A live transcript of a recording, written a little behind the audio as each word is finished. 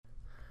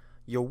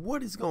Yo,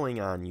 what is going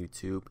on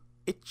YouTube?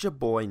 It's your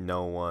boy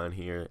No One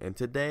here, and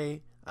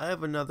today I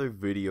have another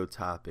video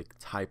topic,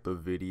 type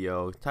of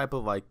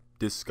like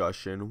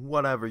discussion,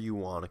 whatever you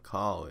want to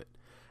call it.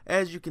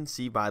 As you can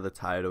see by the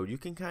title, you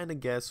can kind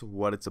of guess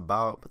what it's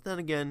about, but then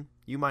again,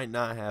 you might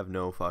not have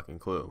no fucking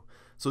clue.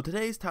 So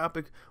today's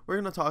topic, we're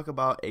going to talk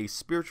about a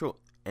spiritual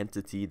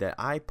entity that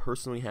I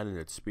personally had an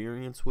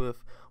experience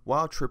with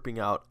while tripping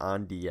out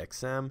on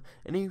DXM,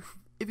 and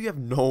if you have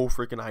no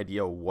freaking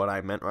idea what I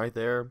meant right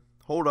there,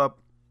 hold up,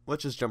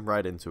 let's just jump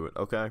right into it,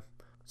 okay?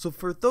 So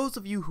for those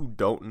of you who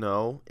don't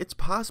know, it's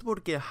possible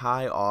to get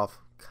high off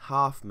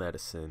cough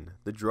medicine.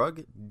 The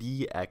drug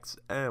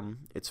DXM,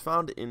 it's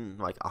found in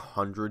like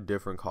 100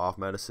 different cough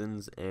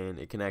medicines, and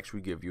it can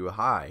actually give you a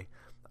high.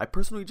 I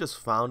personally just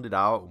found it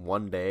out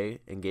one day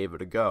and gave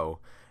it a go.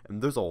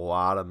 And there's a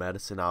lot of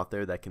medicine out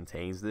there that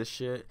contains this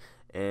shit,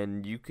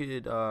 and you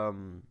could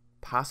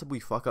possibly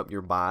fuck up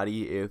your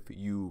body if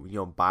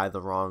you buy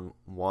the wrong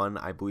one.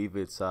 I believe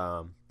it's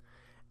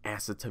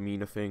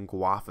acetaminophen,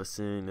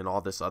 guaifenesin, and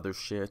all this other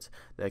shit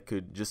that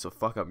could just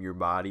fuck up your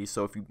body.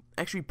 So if you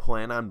actually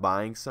plan on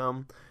buying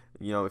some,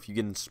 if you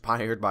get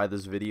inspired by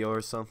this video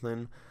or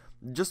something,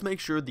 just make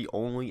sure the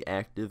only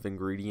active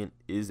ingredient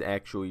is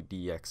actually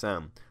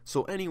DXM.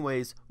 So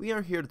anyways, we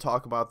aren't here to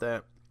talk about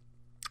that.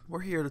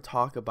 We're here to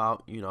talk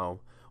about,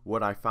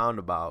 what I found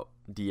about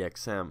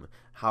DXM,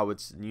 how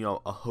it's, a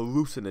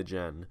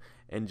hallucinogen,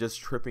 and just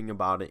tripping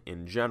about it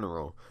in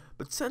general.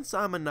 But since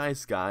I'm a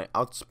nice guy,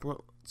 I'll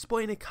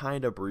explain it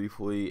kind of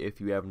briefly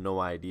if you have no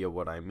idea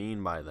what I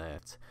mean by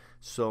that.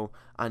 So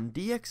on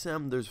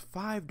DXM, there's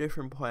 5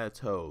 different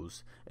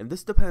plateaus, and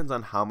this depends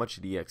on how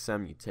much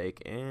DXM you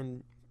take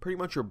and pretty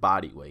much your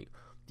body weight.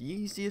 The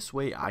easiest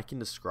way I can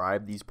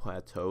describe these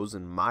plateaus,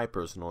 in my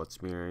personal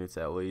experience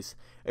at least,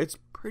 it's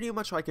pretty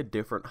much like a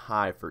different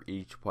high for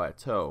each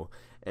plateau.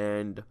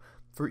 And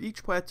for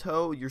each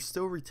plateau, you're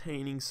still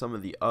retaining some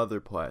of the other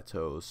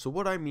plateaus. So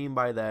what I mean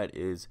by that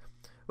is,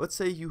 let's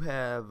say you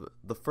have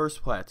the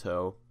first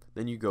plateau,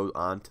 then you go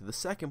on to the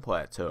second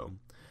plateau.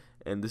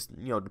 And this,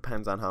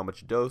 depends on how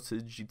much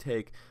dosage you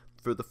take.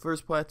 For the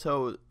first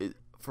plateau,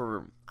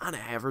 on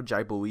average,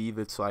 I believe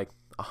it's like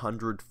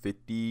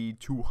 150,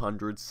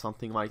 200,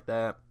 something like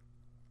that.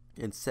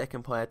 In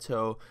second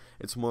plateau,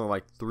 it's more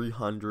like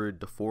 300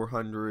 to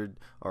 400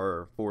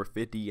 or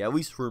 450, at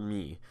least for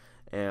me.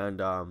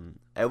 And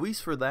at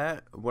least for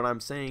that, what I'm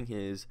saying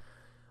is,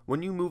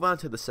 when you move on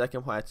to the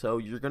second plateau,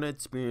 you're going to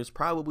experience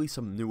probably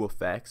some new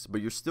effects, but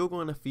you're still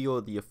going to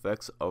feel the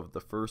effects of the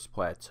first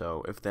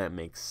plateau, if that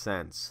makes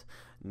sense.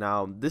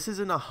 Now, this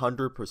isn't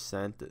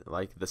 100%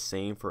 like the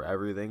same for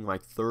everything.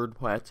 Like third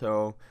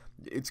plateau,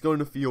 it's going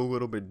to feel a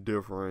little bit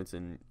different,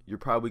 and you're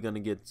probably going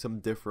to get some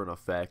different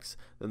effects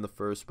than the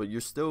first, but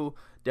you're still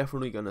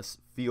definitely going to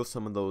feel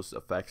some of those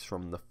effects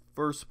from the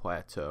first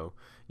plateau.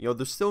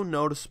 They're still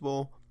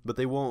noticeable, but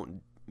they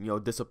won't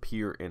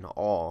disappear in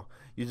all.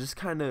 You just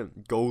kind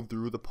of go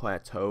through the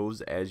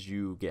plateaus as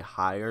you get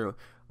higher.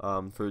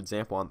 For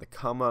example, on the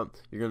come up,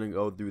 you're going to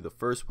go through the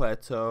first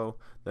plateau,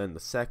 then the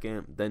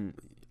second, then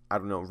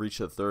reach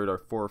the third or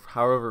fourth,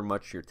 however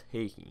much you're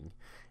taking.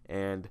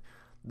 And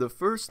the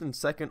first and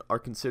second are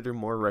considered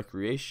more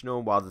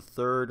recreational, while the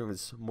third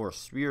is more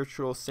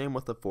spiritual, same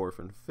with the fourth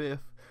and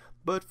fifth.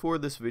 But for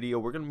this video,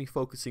 we're going to be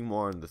focusing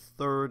more on the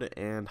third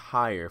and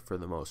higher for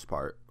the most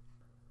part.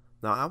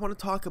 Now, I want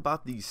to talk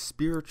about these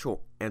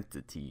spiritual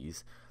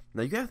entities.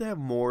 Now, you have to have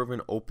more of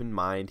an open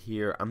mind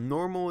here. I'm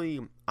normally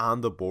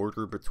on the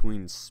border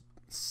between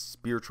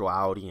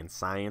spirituality and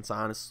science,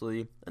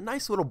 honestly. A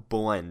nice little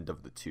blend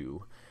of the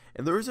two.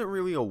 And there isn't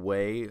really a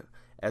way,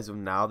 as of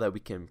now, that we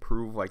can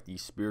prove like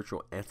these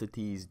spiritual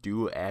entities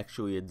do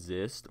actually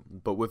exist.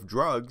 But with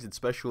drugs,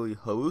 especially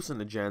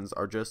hallucinogens,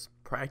 are just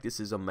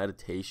practices of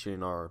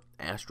meditation or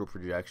astral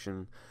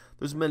projection.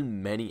 There's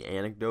been many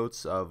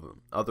anecdotes of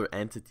other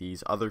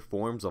entities, other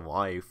forms of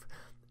life,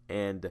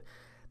 and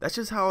that's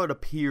just how it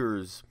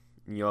appears,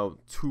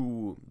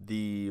 to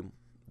the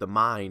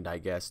mind, I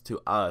guess, to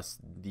us,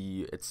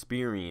 the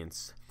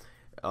experience,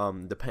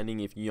 depending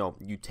if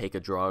you take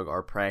a drug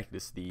or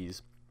practice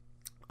these,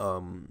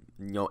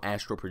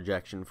 astral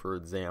projection, for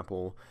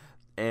example.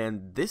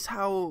 And this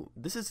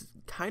is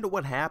kind of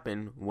what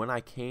happened when I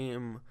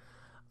came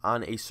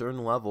on a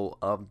certain level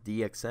of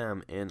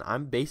DXM, and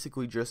I'm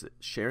basically just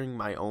sharing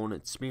my own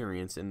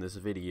experience in this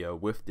video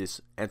with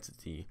this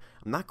entity.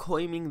 I'm not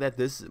claiming that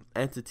this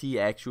entity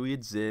actually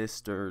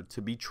exists or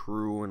to be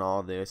true and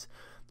all this.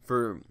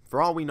 For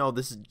all we know,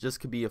 this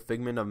just could be a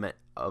figment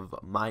of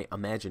my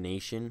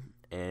imagination,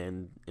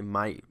 and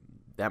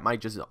that might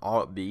just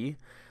all it be.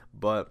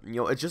 But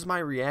it's just my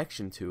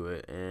reaction to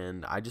it,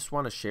 and I just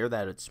want to share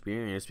that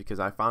experience because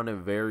I found it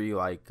very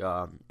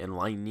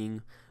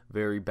enlightening,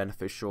 very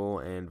beneficial,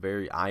 and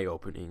very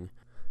eye-opening.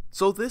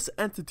 So this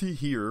entity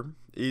here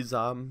is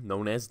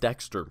known as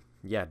Dexter.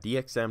 Yeah,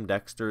 DXM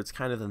Dexter. It's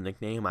kind of the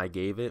nickname I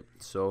gave it.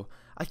 So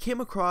I came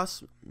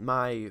across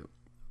my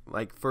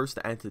first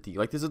entity.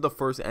 This is the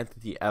first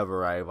entity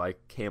ever I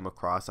came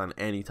across on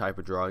any type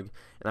of drug,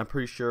 and I'm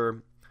pretty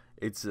sure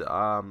It's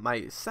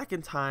my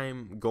second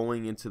time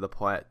going into the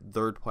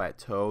third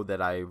plateau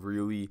that I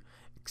really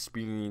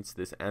experienced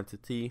this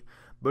entity,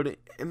 but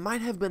it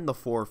might have been the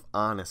fourth,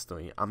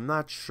 honestly. I'm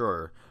not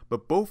sure.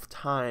 But both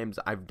times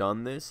I've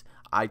done this,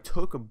 I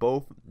took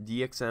both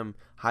DXM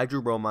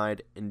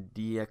hydrobromide and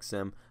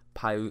DXM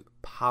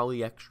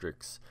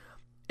polyextrics,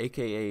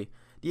 aka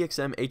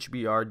DXM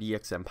HBr,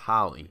 DXM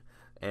poly.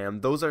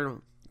 And those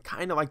are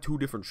kind of like two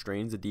different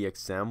strains of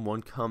DXM.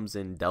 One comes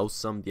in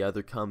Delsum, the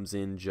other comes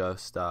in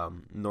just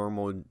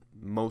normal,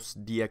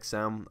 most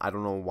DXM. I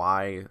don't know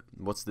why,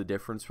 what's the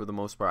difference for the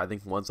most part. I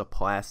think one's a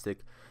plastic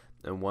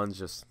and one's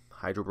just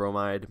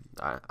hydrobromide.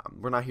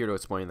 We're not here to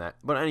explain that.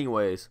 But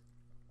anyways,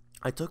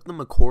 I took them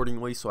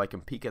accordingly so I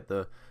can peak at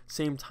the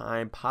same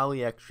time.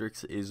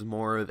 Polyextrics is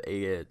more of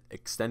a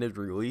extended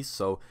release,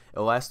 so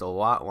it'll last a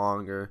lot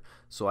longer.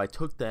 So I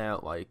took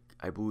that, like,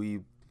 I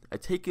believe, I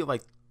take it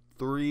like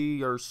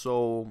 3 or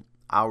so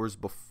hours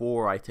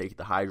before I take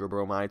the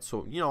hydrobromide,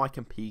 so, you know, I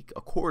can peak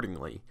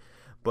accordingly.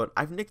 But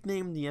I've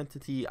nicknamed the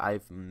entity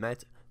I've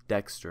met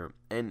Dexter,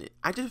 and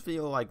I just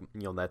feel like,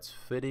 you know, that's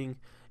fitting.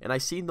 And I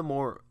see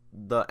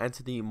the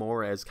entity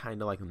more as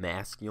kind of like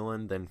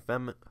masculine than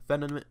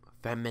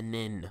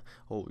feminine.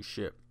 Holy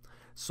shit.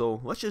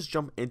 So let's just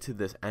jump into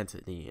this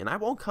entity, and I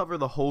won't cover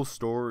the whole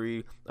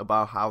story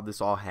about how this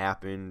all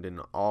happened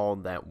and all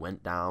that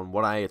went down,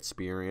 what I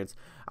experienced.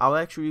 I'll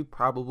actually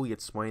probably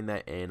explain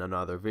that in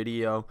another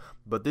video,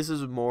 but this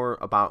is more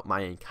about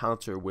my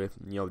encounter with,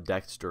 you know,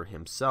 Dexter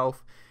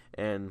himself.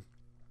 And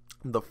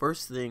the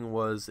first thing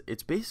was,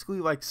 it's basically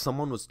like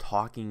someone was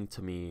talking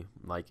to me,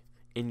 like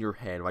in your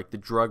head, like the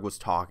drug was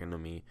talking to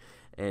me,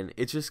 and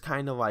it's just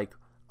kind of like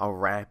a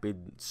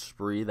rapid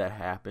spree that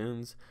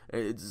happens.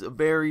 It's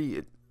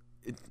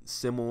it's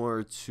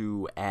similar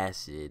to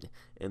acid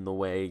in the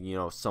way, you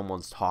know,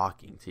 someone's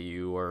talking to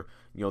you, or,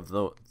 you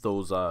know,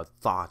 those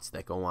thoughts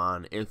that go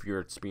on. If you're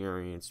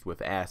experienced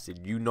with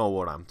acid, you know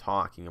what I'm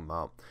talking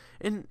about.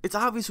 And it's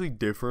obviously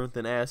different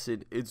than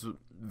acid. It's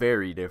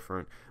very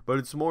different, but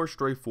it's more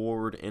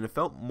straightforward, and it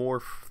felt more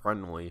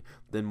friendly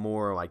than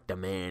more like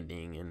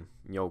demanding, and,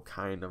 you know,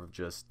 kind of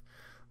just,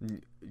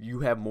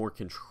 you have more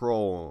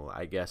control,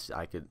 I guess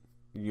I could,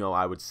 you know,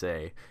 I would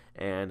say.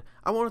 And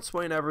I won't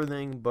explain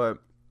everything, but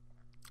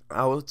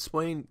I'll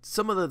explain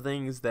some of the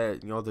things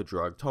that, you know, the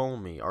drug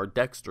told me, or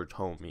Dexter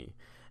told me.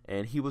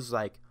 And he was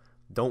like,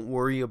 don't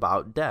worry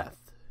about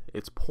death,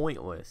 it's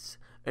pointless.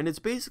 And it's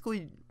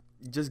basically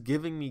just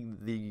giving me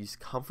these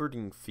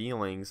comforting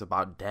feelings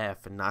about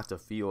death and not to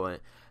feel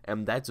it.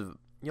 And that's, you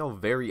know,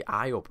 very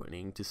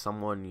eye-opening to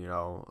someone, you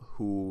know,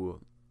 who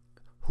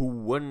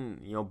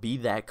wouldn't, you know, be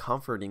that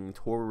comforting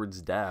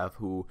towards death,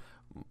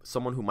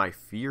 someone who might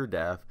fear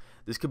death.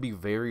 This could be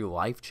very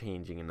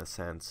life-changing in a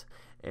sense.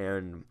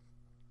 And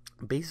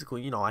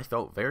basically, you know, I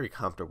felt very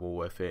comfortable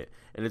with it.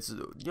 And it's,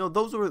 you know,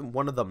 those were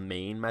one of the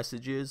main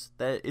messages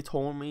that it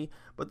told me.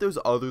 But there's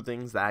other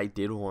things that I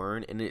did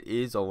learn, and it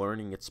is a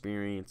learning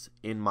experience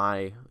in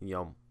my, you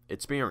know,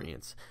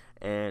 experience.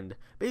 And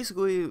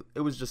basically,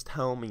 it was just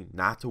telling me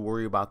not to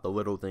worry about the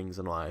little things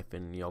in life,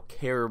 and, you know,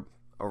 care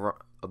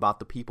about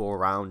the people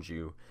around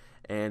you.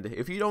 And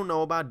if you don't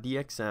know about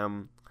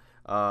DXM,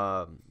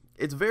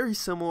 it's very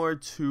similar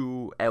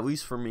to, at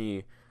least for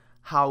me,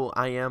 how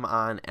I am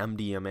on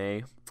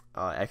MDMA,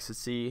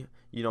 ecstasy.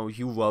 You know,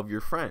 you love your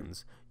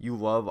friends, you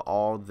love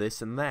all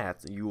this and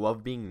that, you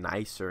love being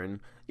nicer, and,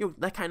 you know,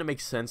 that kind of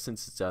makes sense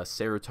since it's a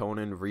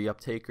serotonin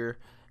reuptaker.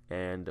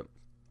 And,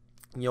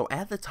 you know,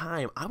 at the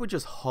time, I would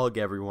just hug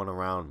everyone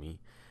around me.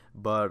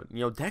 But,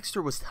 you know,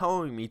 Dexter was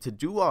telling me to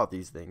do all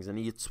these things, and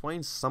he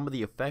explains some of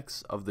the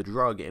effects of the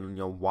drug, and,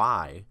 you know,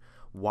 why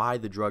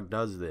the drug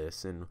does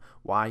this and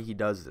why he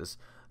does this.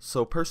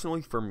 So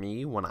personally for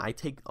me, when I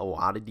take a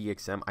lot of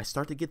DXM, I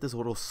start to get this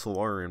little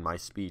slur in my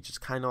speech. It's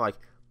kind of like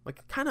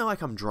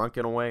I'm drunk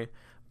in a way,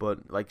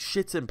 but like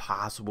shit's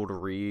impossible to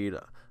read.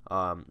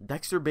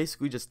 Dexter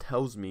basically just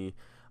tells me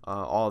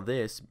all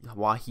this,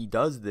 why he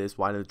does this,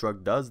 why the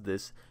drug does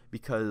this,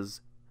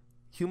 because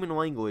human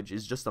language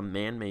is just a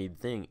man-made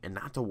thing, and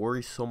not to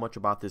worry so much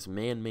about this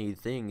man-made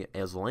thing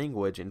as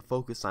language and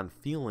focus on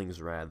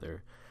feelings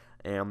rather.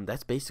 And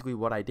that's basically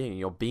what I did,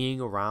 you know,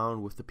 being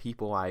around with the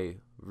people I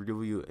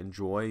really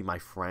enjoy, my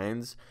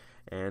friends,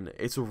 and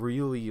it's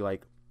really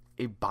like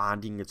a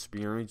bonding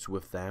experience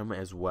with them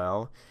as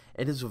well.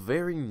 And it's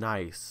very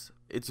nice.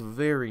 It's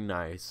very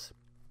nice.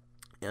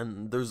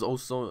 And there's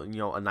also, you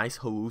know, a nice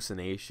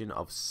hallucination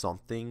of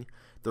something.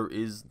 There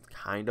is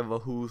kind of a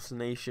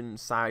hallucination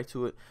side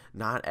to it,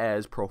 not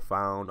as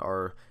profound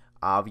or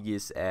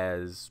obvious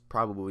as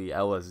probably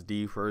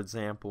LSD, for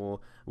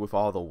example, with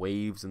all the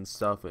waves and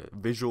stuff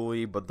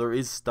visually, but there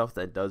is stuff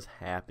that does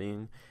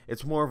happen.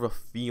 It's more of a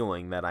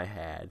feeling that I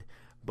had.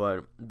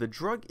 But the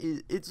drug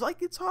it's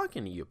like it's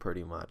talking to you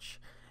pretty much.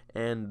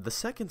 And the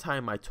second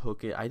time I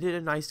took it, I did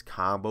a nice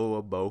combo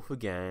of both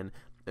again,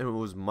 and it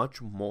was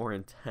much more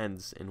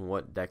intense in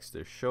what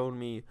Dexter showed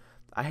me.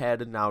 I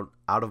had an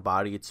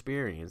out-of-body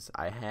experience.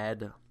 I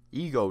had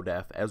ego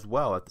death as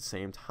well at the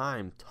same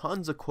time.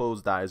 Tons of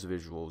closed eyes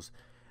visuals.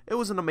 it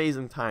was an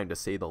amazing time to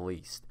say the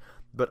least.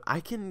 But I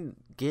can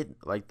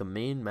get like the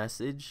main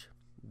message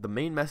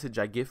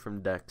I get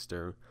from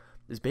Dexter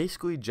is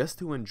basically just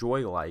to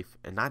enjoy life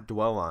and not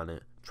dwell on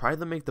it. Try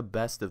to make the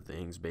best of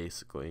things,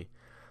 basically.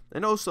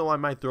 And also, I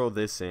might throw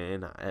this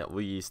in, at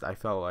least. I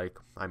felt like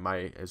I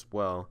might as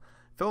well.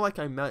 I felt like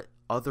I met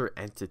other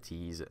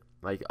entities,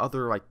 like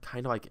other, like,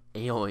 kind of like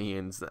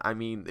aliens. I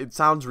mean, it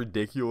sounds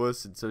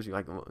ridiculous. It's so,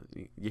 like,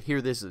 you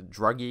hear this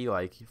druggy,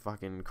 like,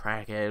 fucking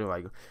crackhead,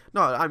 like,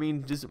 no, I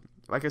mean, just,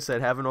 like I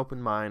said, have an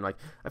open mind. Like,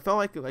 I felt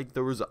like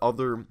there was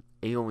other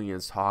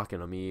aliens talking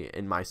to me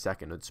in my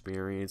second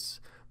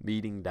experience,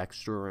 meeting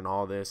Dexter and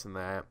all this and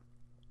that,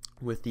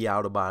 with the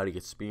out-of-body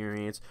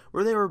experience,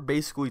 where they were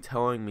basically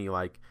telling me,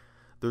 like,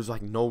 there's,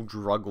 like, no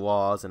drug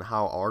laws and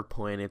how our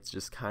planet's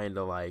just kind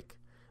of, like,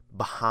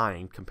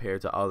 behind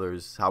compared to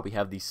others, how we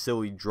have these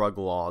silly drug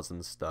laws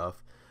and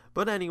stuff.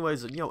 But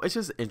anyways, you know, it's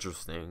just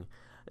interesting,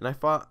 and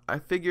I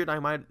figured I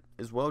might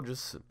as well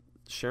just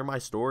share my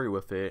story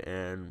with it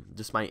and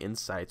just my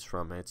insights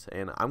from it.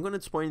 And I'm going to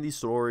explain these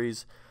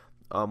stories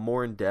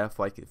more in depth,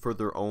 like for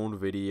their own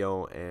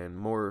video, and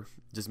more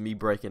just me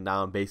breaking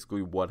down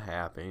basically what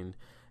happened.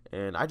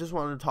 And I just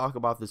wanted to talk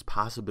about this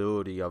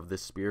possibility of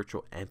this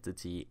spiritual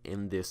entity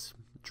in this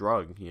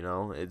drug. You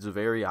know, it's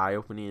very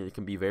eye-opening, and it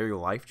can be very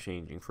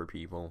life-changing for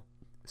people.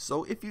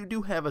 So if you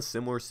do have a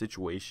similar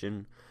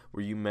situation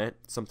where you met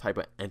some type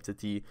of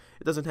entity,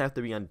 it doesn't have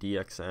to be on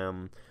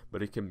DXM,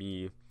 but it can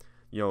be,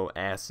 you know,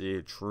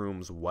 acid,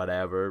 shrooms,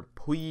 whatever,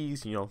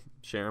 please, you know,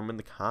 share them in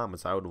the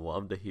comments. I would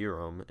love to hear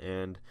them.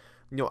 And,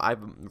 you know,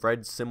 I've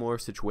read similar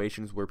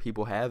situations where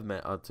people have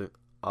met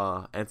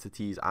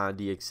entities on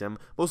DXM.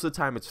 Most of the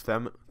time it's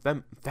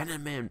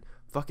feminine,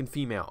 fucking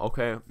female,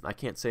 okay? I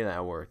can't say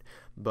that word.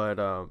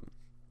 But,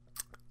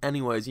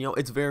 anyways, you know,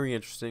 it's very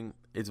interesting.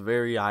 It's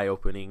very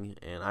eye-opening,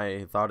 and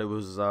I thought it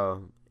was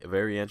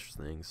very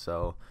interesting.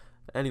 So,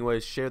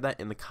 anyways, share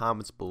that in the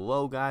comments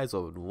below, guys. I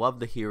would love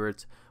to hear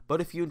it. But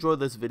if you enjoyed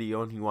this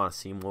video and you want to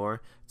see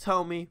more,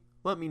 tell me,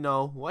 let me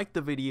know, like the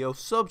video,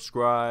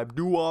 subscribe,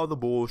 do all the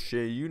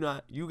bullshit.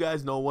 You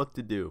guys know what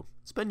to do.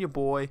 It's been your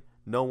boy,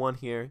 No One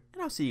here,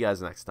 and I'll see you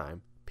guys next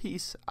time.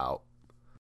 Peace out.